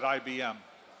job at IBM.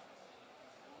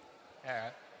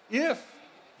 If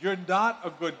you're not a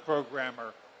good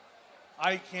programmer,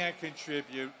 I can't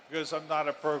contribute because I'm not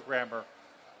a programmer.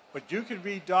 But you can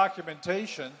read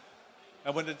documentation,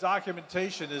 and when the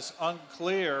documentation is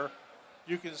unclear,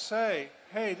 you can say,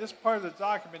 hey, this part of the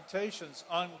documentation's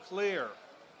unclear.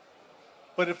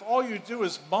 But if all you do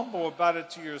is mumble about it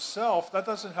to yourself, that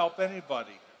doesn't help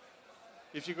anybody.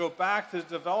 If you go back to the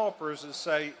developers and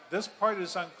say, this part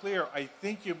is unclear, I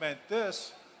think you meant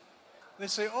this, they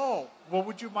say, oh, well,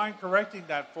 would you mind correcting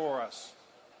that for us?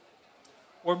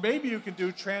 Or maybe you can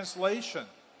do translation.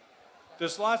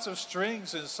 There's lots of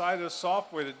strings inside of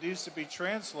software that needs to be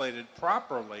translated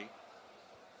properly,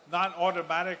 not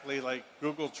automatically like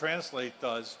Google Translate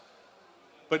does,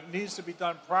 but needs to be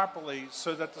done properly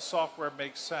so that the software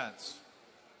makes sense.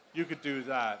 You could do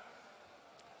that.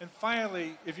 And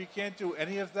finally, if you can't do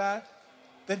any of that,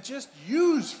 then just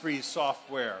use free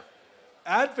software.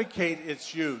 Advocate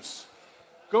its use.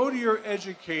 Go to your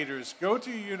educators, go to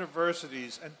your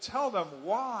universities, and tell them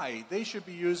why they should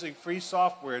be using free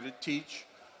software to teach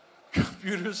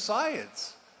computer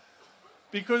science.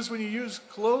 Because when you use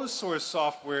closed source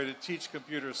software to teach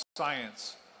computer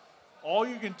science, all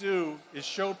you can do is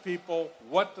show people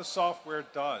what the software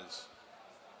does.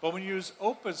 But when you use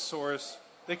open source,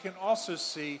 they can also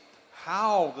see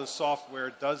how the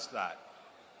software does that.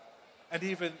 And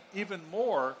even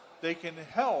more, they can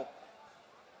help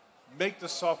make the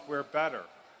software better.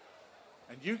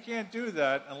 And you can't do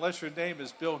that unless your name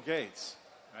is Bill Gates,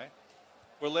 right?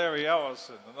 Or Larry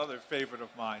Ellison, another favorite of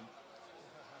mine.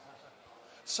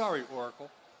 Sorry, Oracle.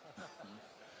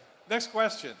 Next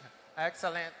question.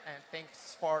 Excellent, and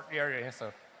thanks for your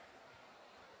answer.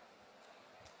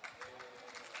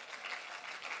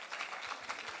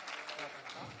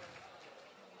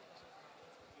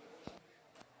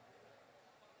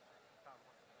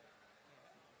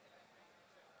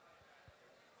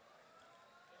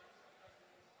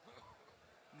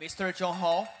 Mr. John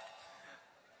Hall,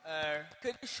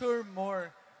 could you share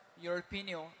more your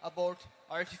opinion about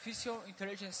artificial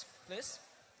intelligence, please?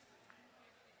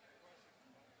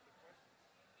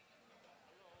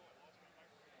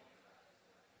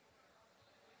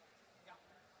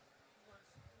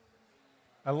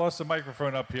 I lost the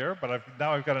microphone up here, but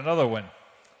now I've got another one.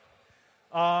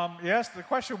 Yes, the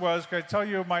question was, can I tell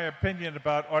you my opinion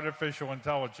about artificial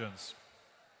intelligence?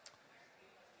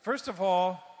 First of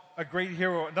all,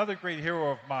 another great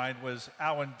hero of mine was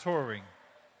Alan Turing.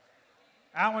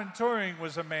 Alan Turing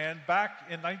was a man back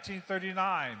in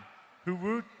 1939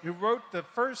 who wrote the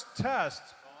first test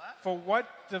for what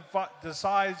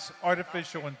decides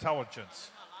artificial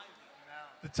intelligence.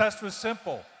 The test was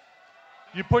simple.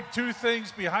 You put two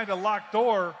things behind a locked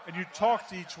door and you talk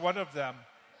to each one of them.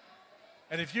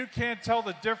 And if you can't tell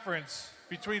the difference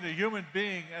between a human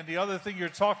being and the other thing you're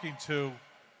talking to,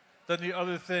 then the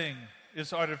other thing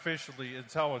is artificially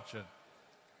intelligent.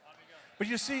 But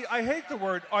you see, I hate the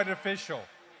word artificial.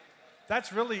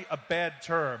 That's really a bad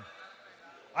term.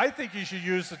 I think you should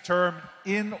use the term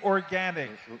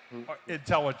inorganic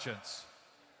intelligence.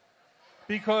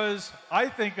 Because I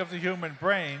think of the human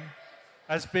brain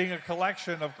as being a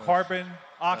collection of carbon,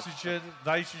 oxygen,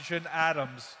 nitrogen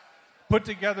atoms put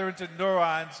together into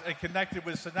neurons and connected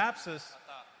with synapses,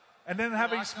 and then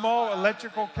having small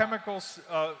electrical, chemical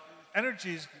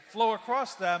energies flow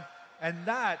across them, and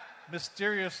that,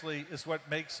 mysteriously, is what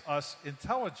makes us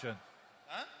intelligent.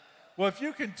 Well, if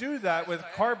you can do that with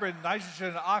carbon, nitrogen,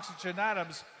 and oxygen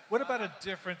atoms, what about a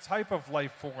different type of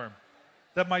life form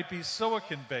that might be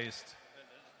silicon-based?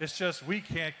 It's just we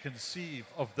can't conceive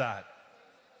of that.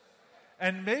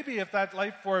 And maybe if that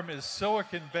life form is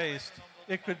silicon-based,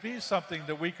 it could be something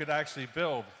that we could actually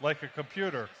build, like a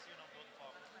computer.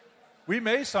 We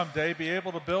may someday be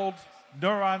able to build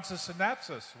neurons and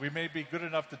synapses. We may be good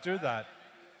enough to do that.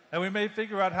 And we may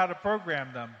figure out how to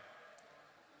program them.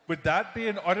 Would that be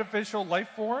an artificial life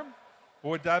form?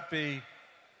 Or would that be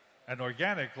an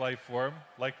organic life form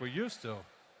like we're used to?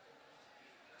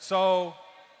 So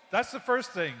that's the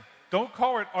first thing. Don't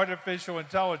call it artificial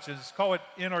intelligence, call it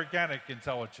inorganic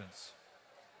intelligence.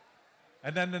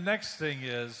 And then the next thing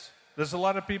is, there's a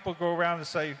lot of people go around and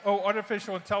say, oh,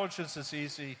 artificial intelligence is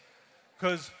easy,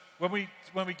 because when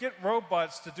we get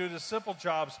robots to do the simple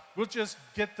jobs, we'll just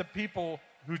get the people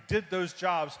who did those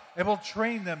jobs, and we'll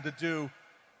train them to do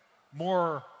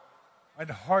more and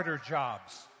harder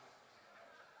jobs.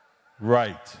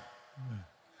 Right.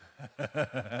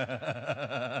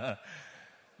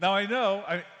 Now I know,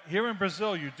 here in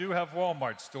Brazil you do have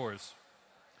Walmart stores.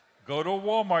 Go to a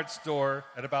Walmart store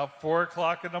at about 4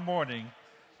 o'clock in the morning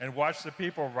and watch the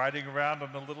people riding around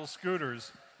on the little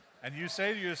scooters, and you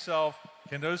say to yourself,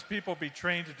 can those people be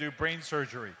trained to do brain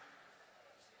surgery?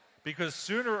 Because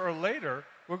sooner or later,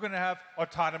 we're going to have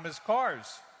autonomous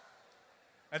cars.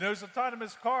 And those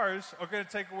autonomous cars are going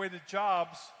to take away the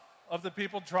jobs of the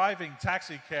people driving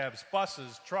taxi cabs,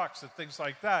 buses, trucks, and things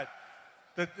like that.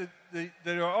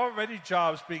 There are already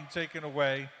jobs being taken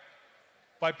away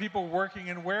by people working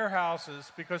in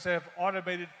warehouses because they have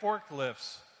automated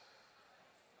forklifts.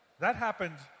 That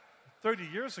happened 30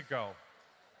 years ago.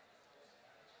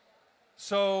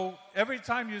 So every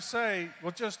time you say,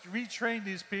 well, just retrain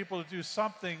these people to do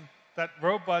something that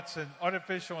robots and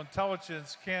artificial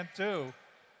intelligence can't do,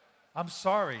 I'm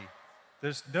sorry.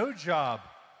 There's no job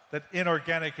that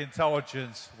inorganic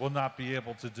intelligence will not be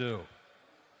able to do.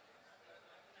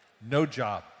 No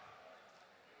job.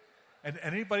 And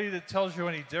anybody that tells you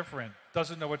any different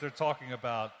doesn't know what they're talking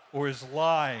about or is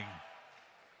lying.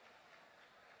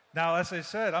 Now, as I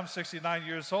said, I'm 69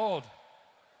 years old.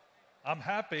 I'm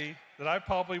happy that I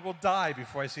probably will die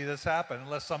before I see this happen,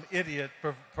 unless some idiot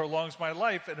prolongs my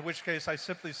life, in which case I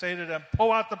simply say to them,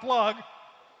 pull out the plug.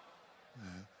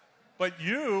 But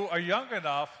you are young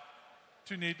enough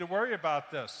to need to worry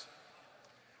about this.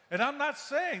 And I'm not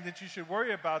saying that you should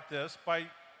worry about this by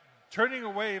turning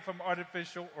away from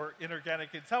artificial or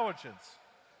inorganic intelligence.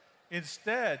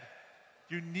 Instead,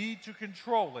 you need to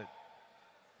control it.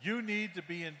 You need to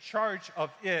be in charge of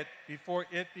it before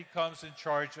it becomes in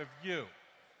charge of you.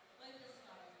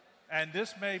 And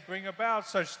this may bring about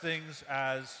such things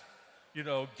as,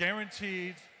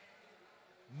 guaranteed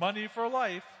money for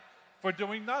life for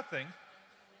doing nothing.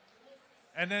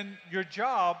 And then your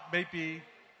job may be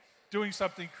doing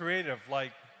something creative,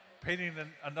 like painting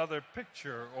another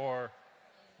picture or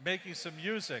making some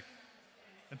music,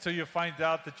 until you find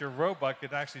out that your robot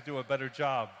can actually do a better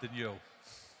job than you.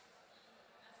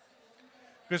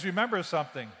 Because remember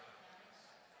something,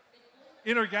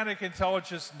 inorganic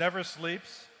intelligence never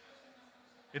sleeps,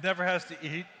 it never has to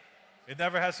eat, it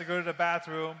never has to go to the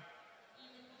bathroom,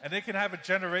 and it can have a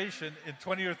generation in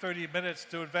 20 or 30 minutes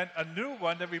to invent a new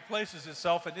one that replaces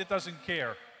itself, and it doesn't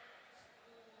care.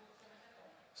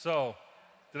 So,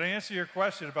 did I answer your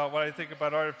question about what I think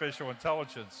about artificial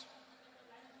intelligence?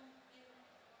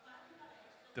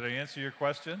 Did I answer your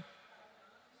question?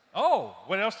 Oh,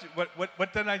 what else?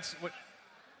 What did I?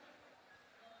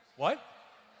 What?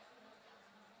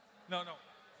 No.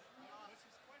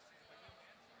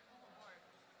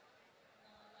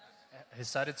 He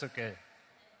said it's okay.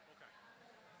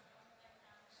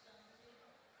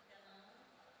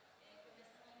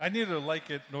 I neither like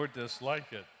it nor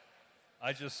dislike it.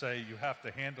 I just say you have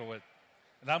to handle it,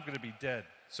 and I'm going to be dead.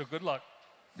 So good luck.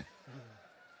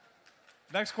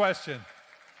 Next question.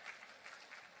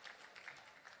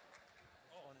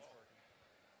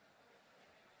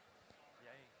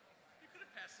 You could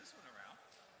have passed this one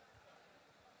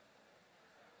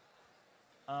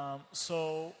around.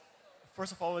 So,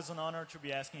 first of all, it's an honor to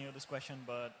be asking you this question,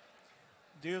 but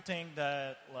do you think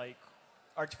that,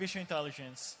 artificial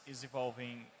intelligence is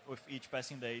evolving with each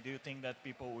passing day? Do you think that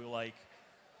people will,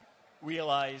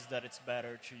 realize that it's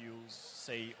better to use,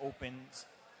 say,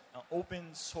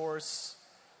 open source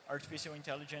artificial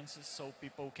intelligences so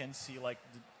people can see,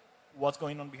 what's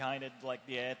going on behind it,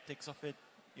 the ethics of it,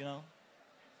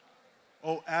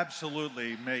 Oh,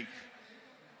 absolutely. Make,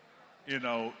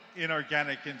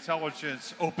 inorganic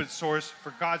intelligence open source.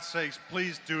 For God's sakes,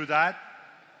 please do that.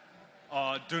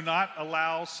 Do not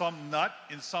allow some nut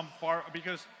in some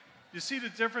because you see the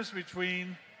difference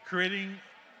between creating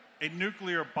a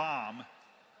nuclear bomb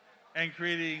and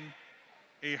creating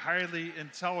a highly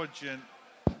intelligent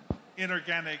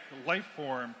inorganic life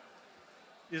form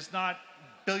is not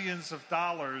billions of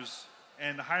dollars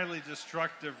and highly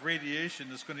destructive radiation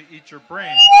that's going to eat your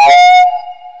brain.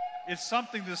 It's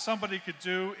something that somebody could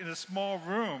do in a small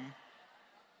room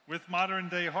with modern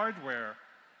day hardware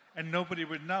and nobody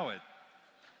would know it.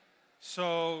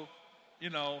 So,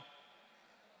 the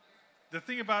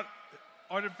thing about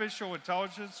artificial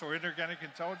intelligence or inorganic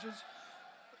intelligence,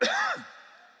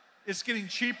 it's getting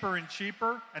cheaper and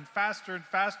cheaper and faster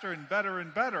and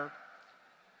better.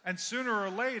 And sooner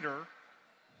or later,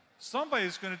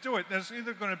 somebody's going to do it. There's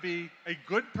either going to be a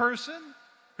good person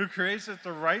who creates it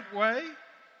the right way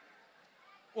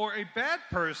or a bad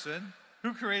person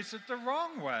who creates it the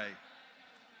wrong way.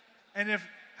 And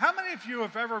how many of you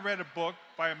have ever read a book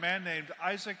by a man named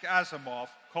Isaac Asimov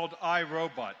called I,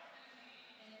 Robot?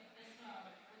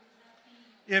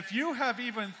 If you have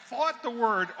even thought the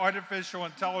word artificial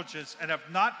intelligence and have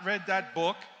not read that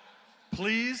book,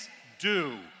 please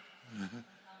do.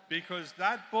 Because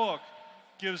that book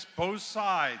gives both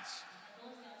sides.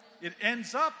 It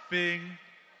ends up being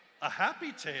a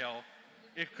happy tale.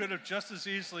 It could have just as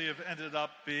easily have ended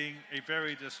up being a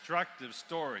very destructive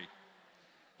story.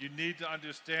 You need to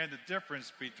understand the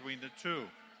difference between the two.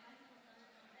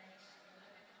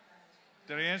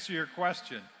 Did I answer your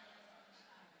question?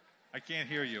 I can't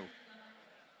hear you.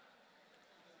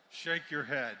 Shake your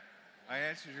head. I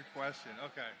answered your question.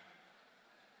 Okay.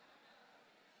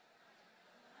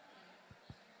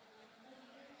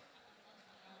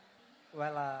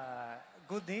 Well,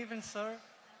 good evening, sir.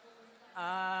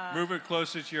 Move it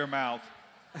closer to your mouth.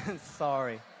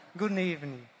 Sorry. Good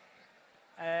evening.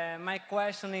 My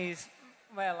question is,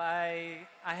 well, I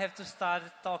have to start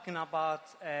talking about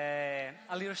a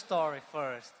little story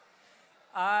first.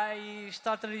 I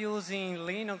started using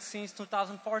Linux since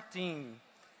 2014.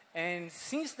 And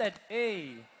since that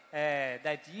day,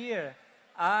 that year,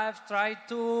 I've tried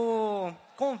to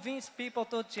convince people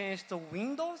to change to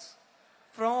Windows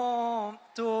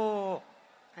to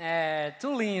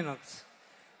Linux.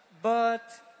 But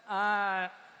I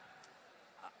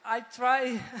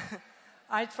try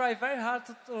I try very hard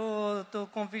to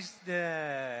convince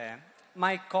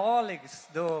my colleagues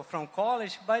from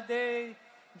college, but they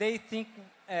think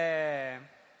the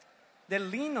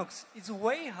Linux is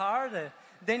way harder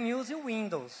than using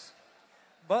Windows.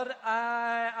 But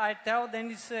I tell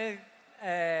them it's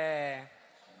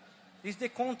the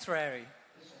contrary.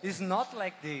 It's not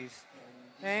like this.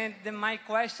 And my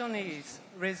question is,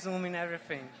 resuming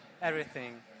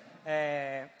everything,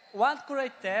 what could I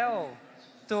tell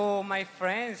to my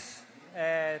friends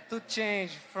to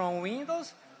change from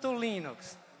Windows to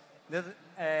Linux?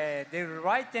 The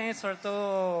right answer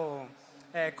to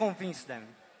convince them.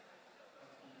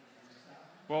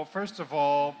 Well, first of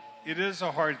all, it is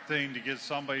a hard thing to get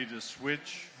somebody to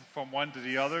switch from one to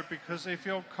the other because they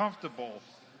feel comfortable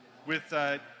with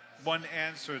that one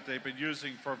answer they've been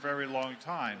using for a very long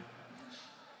time.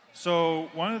 So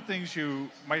one of the things you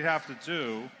might have to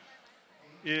do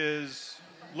is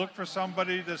look for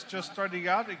somebody that's just starting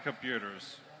out in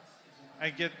computers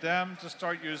and get them to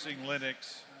start using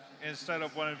Linux instead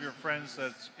of one of your friends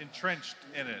that's entrenched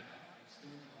in it.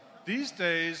 These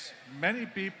days, many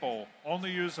people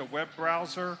only use a web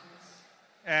browser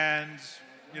and,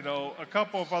 a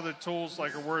couple of other tools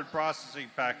like a word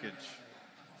processing package.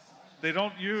 They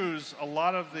don't use a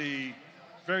lot of the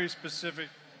very specific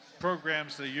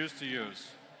programs they used to use.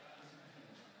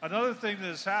 Another thing that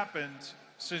has happened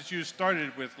since you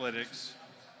started with Linux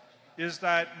is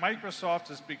that Microsoft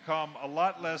has become a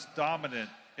lot less dominant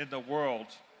in the world.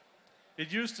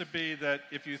 It used to be that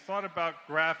if you thought about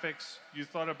graphics, you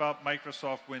thought about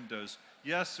Microsoft Windows.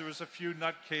 Yes, there was a few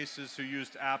nutcases who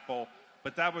used Apple,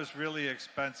 but that was really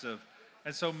expensive.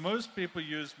 And so most people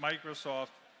used Microsoft,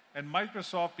 and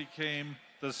Microsoft became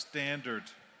the standard.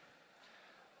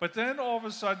 But then all of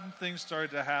a sudden things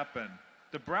started to happen.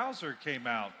 The browser came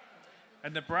out,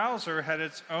 and the browser had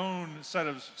its own set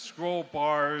of scroll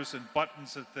bars and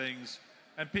buttons and things,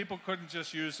 and people couldn't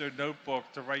just use their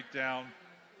notebook to write down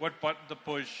what button to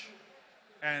push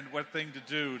and what thing to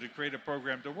do to create a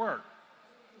program to work.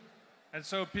 And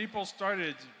so people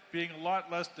started being a lot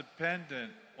less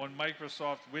dependent on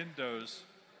Microsoft Windows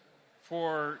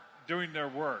for doing their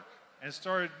work and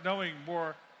started knowing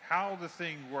more how the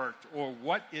thing worked or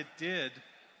what it did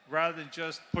rather than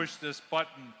just push this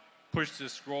button, push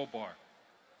this scroll bar.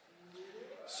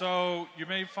 So you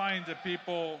may find that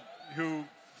people who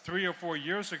 3 or 4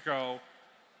 years ago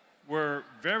were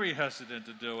very hesitant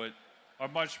to do it are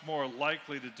much more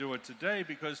likely to do it today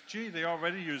because, they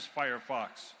already use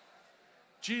Firefox.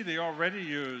 They already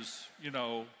use,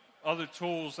 other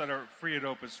tools that are free and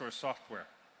open source software,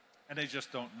 and they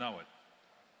just don't know it.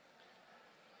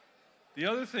 The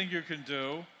other thing you can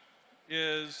do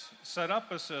is set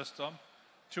up a system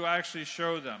to actually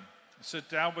show them, sit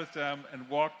down with them and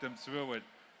walk them through it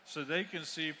so they can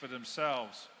see for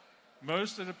themselves.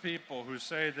 Most of the people who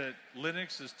say that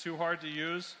Linux is too hard to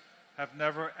use have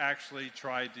never actually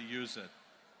tried to use it.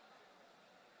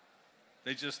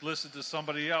 They just listen to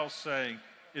somebody else saying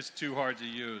it's too hard to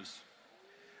use.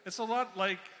 It's a lot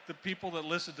like the people that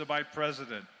listen to my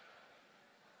president.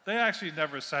 They actually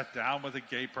never sat down with a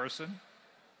gay person.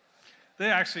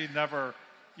 They actually never,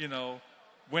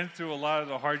 went through a lot of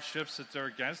the hardships that they're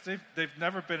against. They've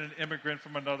never been an immigrant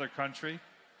from another country.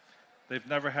 They've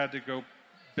never had to go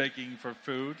begging for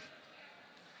food.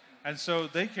 And so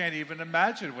they can't even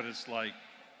imagine what it's like.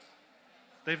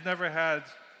 They've never had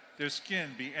their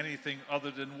skin be anything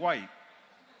other than white.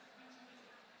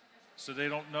 so they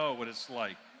don't know what it's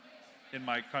like in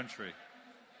my country.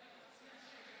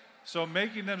 So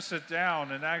making them sit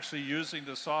down and actually using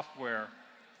the software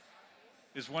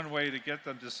is one way to get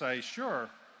them to say, sure,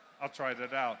 I'll try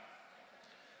that out.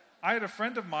 I had a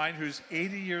friend of mine who's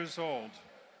 80 years old.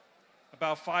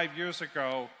 About 5 years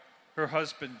ago, her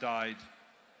husband died.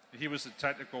 He was a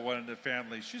technical one in the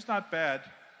family. She's not bad,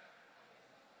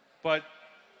 but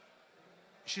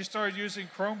she started using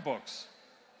Chromebooks.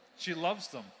 She loves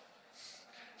them.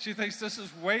 She thinks this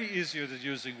is way easier than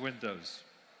using Windows.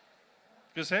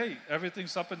 Because, hey,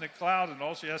 everything's up in the cloud and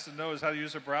all she has to know is how to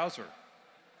use a browser.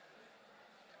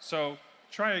 So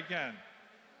try again.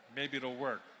 Maybe it'll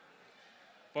work.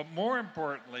 But more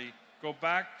importantly, go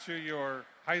back to your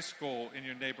high school in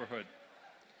your neighborhood.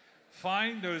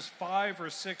 Find those 5 or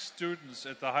 6 students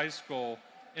at the high school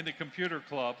in the computer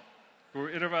club who are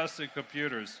interested in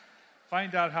computers.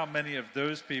 Find out how many of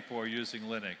those people are using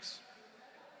Linux.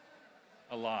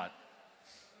 A lot.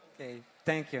 Okay,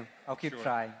 thank you. I'll keep Sure.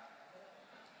 trying.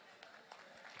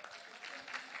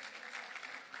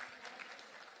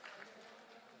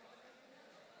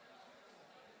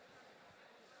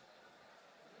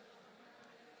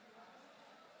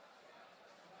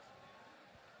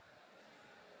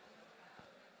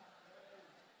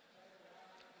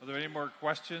 Are there any more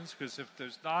questions? Because if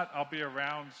there's not, I'll be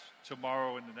around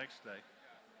tomorrow and the next day.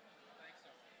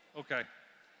 Okay.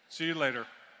 See you later.